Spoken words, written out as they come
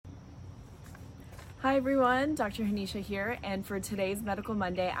Hi everyone, Dr. Hanisha here, and for today's Medical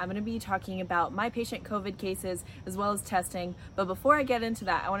Monday, I'm going to be talking about my patient COVID cases as well as testing. But before I get into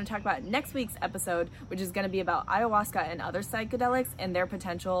that, I want to talk about next week's episode, which is going to be about ayahuasca and other psychedelics and their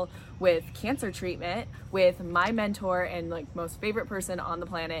potential with cancer treatment with my mentor and most favorite person on the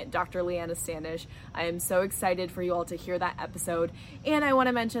planet, Dr. Leanna Standish. I am so excited for you all to hear that episode. And I want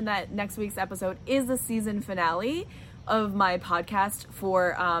to mention that next week's episode is the season finale of my podcast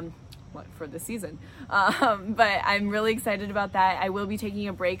for the season. But I'm really excited about that. I will be taking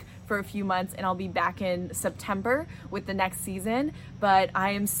a break for a few months and I'll be back in September with the next season. But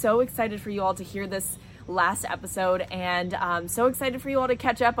I am so excited for you all to hear this last episode, and so excited for you all to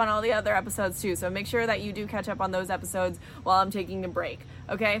catch up on all the other episodes too. So make sure that you do catch up on those episodes while I'm taking a break.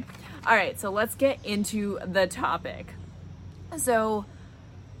 Okay? All right, so let's get into the topic. So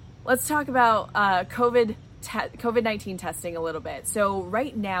let's talk about COVID-19 testing a little bit. So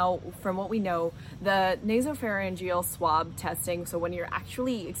right now, from what we know, the nasopharyngeal swab testing, so when you're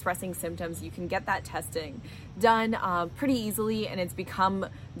actually expressing symptoms, you can get that testing done pretty easily, and it's become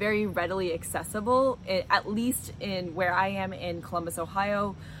very readily accessible, at least in where I am in Columbus,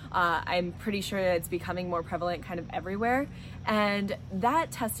 Ohio. I'm pretty sure that it's becoming more prevalent kind of everywhere, and that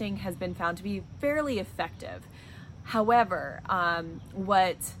testing has been found to be fairly effective. However,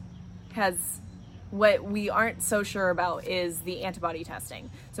 what we aren't so sure about is the antibody testing.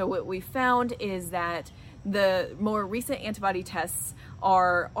 So what we found is that the more recent antibody tests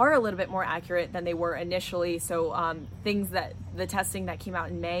are a little bit more accurate than they were initially. So the testing that came out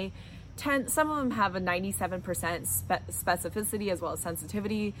in May, some of them have a 97% specificity as well as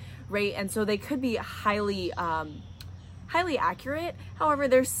sensitivity rate, and so they could be highly accurate. However,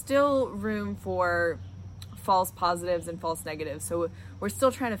 there's still room for false positives and false negatives. So we're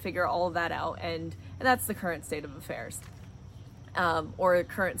still trying to figure all of that out, and that's the current state of affairs, or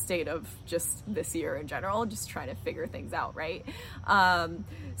current state of just this year in general, just trying to figure things out, right?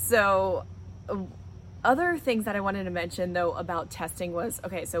 So other things that I wanted to mention though about testing was,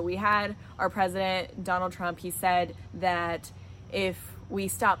 okay, so we had our president, Donald Trump, he said that if we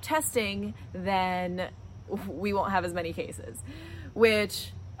stop testing, then we won't have as many cases,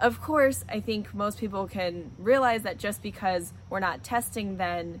 which of course, I think most people can realize that just because we're not testing,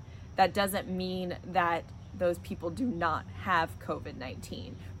 then that doesn't mean that those people do not have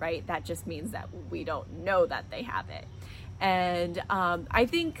COVID-19, right? That just means that we don't know that they have it. And I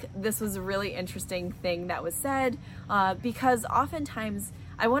think this was a really interesting thing that was said, because oftentimes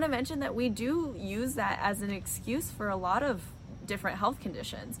I want to mention that we do use that as an excuse for a lot of different health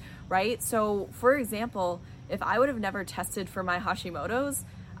conditions, right? So for example, if I would have never tested for my Hashimoto's,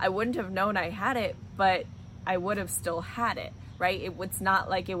 I wouldn't have known I had it, but I would have still had it, right? It's not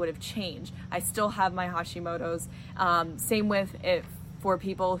like it would have changed. I still have my Hashimoto's. Same with for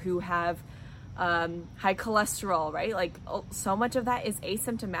people who have high cholesterol, right? So much of that is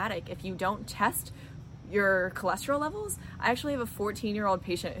asymptomatic. If you don't test your cholesterol levels, I actually have a 14-year-old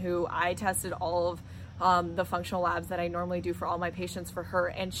patient who I tested all of the functional labs that I normally do for all my patients for her,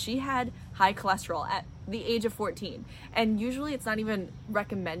 and she had high cholesterol at the age of 14. And usually it's not even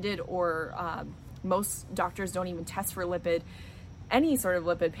recommended, or most doctors don't even test for any sort of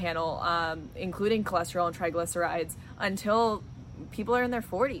lipid panel, including cholesterol and triglycerides, until people are in their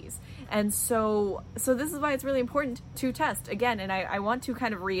 40s. And so this is why it's really important to test again. And I want to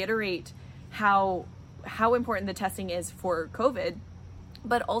kind of reiterate how important the testing is for COVID,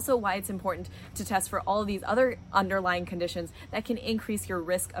 but also why it's important to test for all of these other underlying conditions that can increase your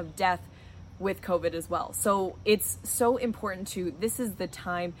risk of death with COVID as well. So it's so important this is the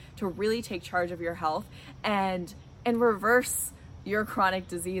time to really take charge of your health and reverse your chronic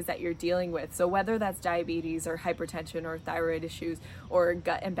disease that you're dealing with. So whether that's diabetes or hypertension or thyroid issues or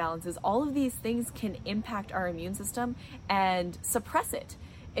gut imbalances, all of these things can impact our immune system and suppress it.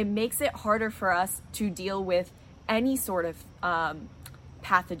 It makes it harder for us to deal with any sort of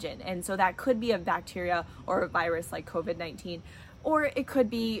pathogen. And so that could be a bacteria or a virus like COVID-19, or it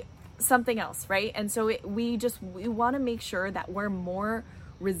could be something else, right? And so we want to make sure that we're more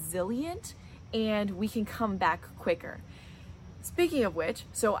resilient and we can come back quicker. Speaking of which,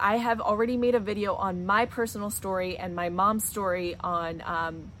 so I have already made a video on my personal story and my mom's story on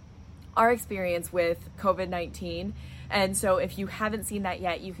our experience with COVID-19. And so if you haven't seen that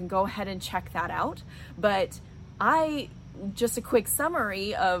yet, you can go ahead and check that out. But just a quick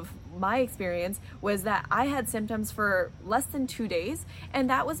summary of my experience was that I had symptoms for less than 2 days, and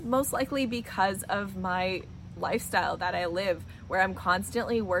that was most likely because of my lifestyle that I live, where I'm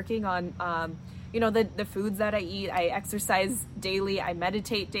constantly working on the foods that I eat. I exercise daily, I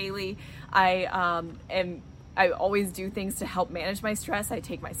meditate daily, I am I always do things to help manage my stress. I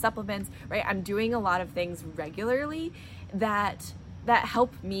take my supplements, right? I'm doing a lot of things regularly that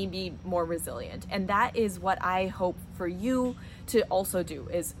help me be more resilient. And that is what I hope for you to also do,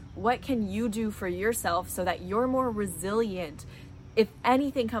 is what can you do for yourself so that you're more resilient? If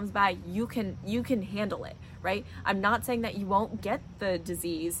anything comes by, you can handle it, right? I'm not saying that you won't get the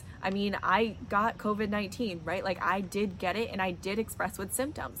disease. I mean, I got COVID-19, right? Like, I did get it and I did express with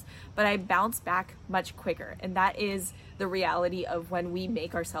symptoms, but I bounced back much quicker. And that is the reality of when we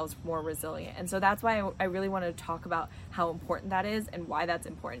make ourselves more resilient. And so that's why I really want to talk about how important that is and why that's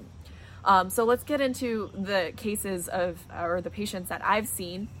important. So let's get into the cases or the patients that I've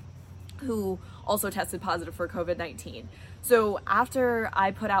seen who also tested positive for COVID-19. So after I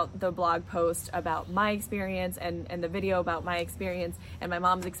put out the blog post about my experience and the video about my experience and my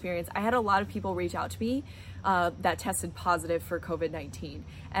mom's experience, I had a lot of people reach out to me that tested positive for COVID-19.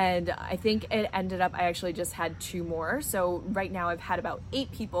 And I think it ended up, I actually just had 2 more. So right now I've had about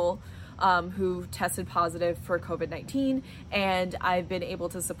 8 people who tested positive for COVID-19, and I've been able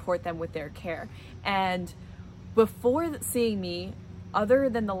to support them with their care. And before seeing me, other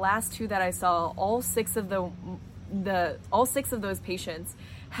than the last 2 that I saw, all 6 of those patients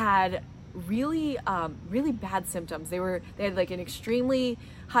had really bad symptoms. They had like an extremely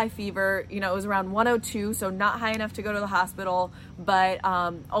high fever. You know, it was around 102, so not high enough to go to the hospital, but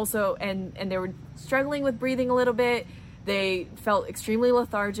also and they were struggling with breathing a little bit. They felt extremely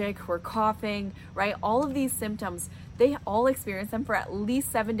lethargic, were coughing, right? All of these symptoms, they all experienced them for at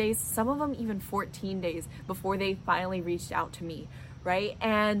least 7 days, some of them even 14 days before they finally reached out to me, right?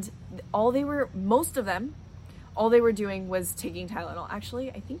 And most of them, all they were doing was taking Tylenol. Actually,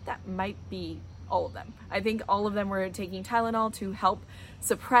 I think that might be all of them. I think all of them were taking Tylenol to help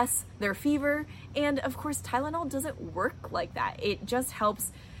suppress their fever. And of course, Tylenol doesn't work like that. It just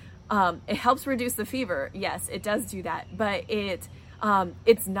helps, it helps reduce the fever. Yes, it does do that, but it's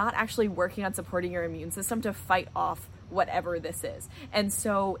not actually working on supporting your immune system to fight off whatever this is. And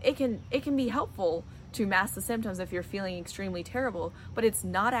so it can be helpful to mask the symptoms if you're feeling extremely terrible, but it's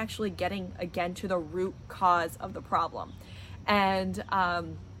not actually getting, again, to the root cause of the problem. And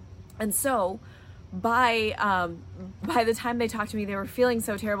so by the time they talked to me, they were feeling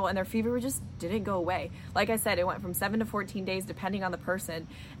so terrible and their fever just didn't go away. Like I said, it went from 7 to 14 days depending on the person.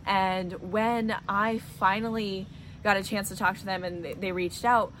 And when I finally got a chance to talk to them and they reached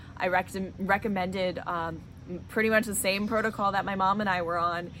out, I recommended pretty much the same protocol that my mom and I were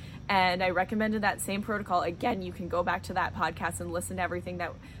on. And I recommended that same protocol. Again, you can go back to that podcast and listen to everything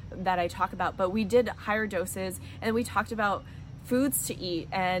that I talk about. But we did higher doses, and we talked about foods to eat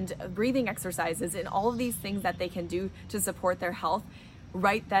and breathing exercises and all of these things that they can do to support their health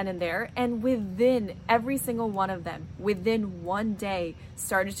right then and there. And within every single one of them, within 1 day,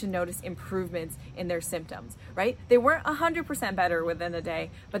 started to notice improvements in their symptoms, right? They weren't 100% better within a day,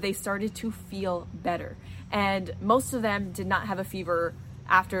 but they started to feel better. And most of them did not have a fever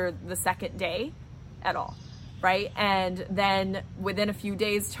after the 2nd day at all, right? And then within a few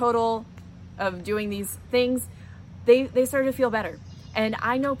days total of doing these things, they started to feel better. And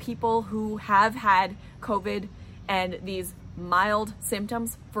I know people who have had COVID and these mild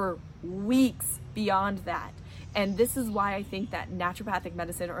symptoms for weeks beyond that. And this is why I think that naturopathic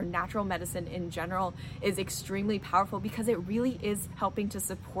medicine, or natural medicine in general, is extremely powerful, because it really is helping to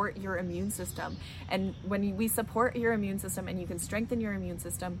support your immune system. And when we support your immune system and you can strengthen your immune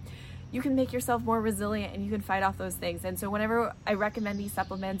system, you can make yourself more resilient and you can fight off those things. And so whenever I recommend these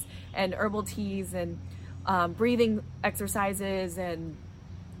supplements and herbal teas and breathing exercises and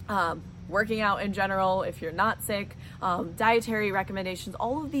working out in general, if you're not sick, dietary recommendations,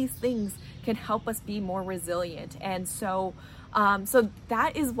 all of these things can help us be more resilient. And so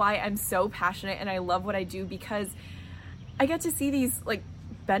that is why I'm so passionate and I love what I do, because I get to see these like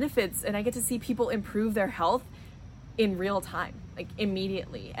benefits and I get to see people improve their health in real time, like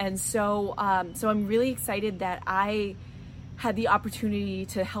immediately. And so I'm really excited that I had the opportunity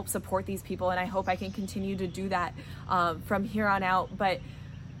to help support these people, and I hope I can continue to do that from here on out. But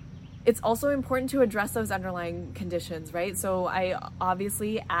it's also important to address those underlying conditions, right? So I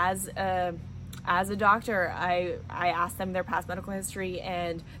obviously, as a doctor, I asked them their past medical history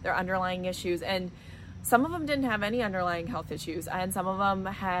and their underlying issues, and some of them didn't have any underlying health issues, and some of them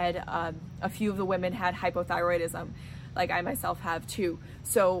had, a few of the women had hypothyroidism, like I myself have too.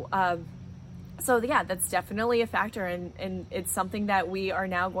 So yeah, that's definitely a factor, and it's something that we are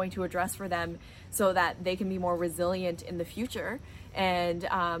now going to address for them so that they can be more resilient in the future and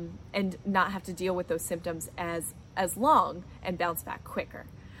not have to deal with those symptoms as long and bounce back quicker.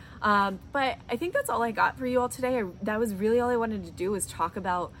 But I think that's all I got for you all today. That was really all I wanted to do, was talk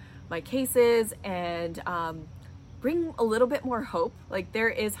about my cases and bring a little bit more hope. Like, there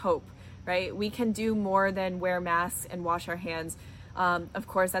is hope, right? We can do more than wear masks and wash our hands. Of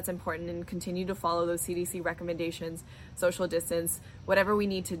course, that's important, and continue to follow those CDC recommendations, social distance, whatever we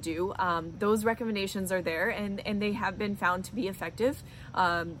need to do. Those recommendations are there, and they have been found to be effective.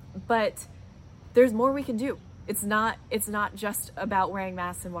 But there's more we can do. It's not just about wearing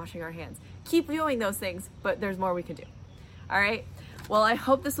masks and washing our hands. Keep doing those things, but there's more we can do. All right. Well, I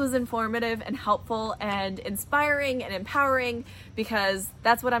hope this was informative and helpful and inspiring and empowering, because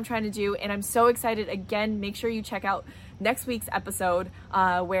that's what I'm trying to do. And I'm so excited. Again, make sure you check out next week's episode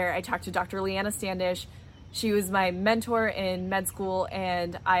where I talked to Dr. Leanna Standish. She was my mentor in med school,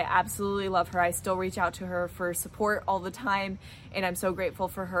 and I absolutely love her. I still reach out to her for support all the time, and I'm so grateful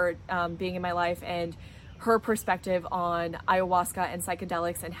for her being in my life, and her perspective on ayahuasca and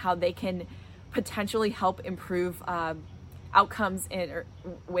psychedelics and how they can potentially help improve outcomes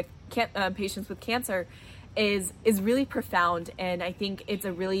with patients with cancer is really profound. And I think it's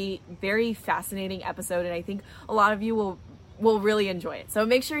a really very fascinating episode, and I think a lot of you will really enjoy it. So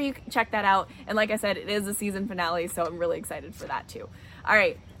make sure you check that out. And like I said, it is a season finale, so I'm really excited for that too. All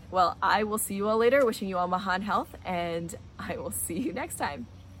right, well, I will see you all later. Wishing you all Mahan health, and I will see you next time.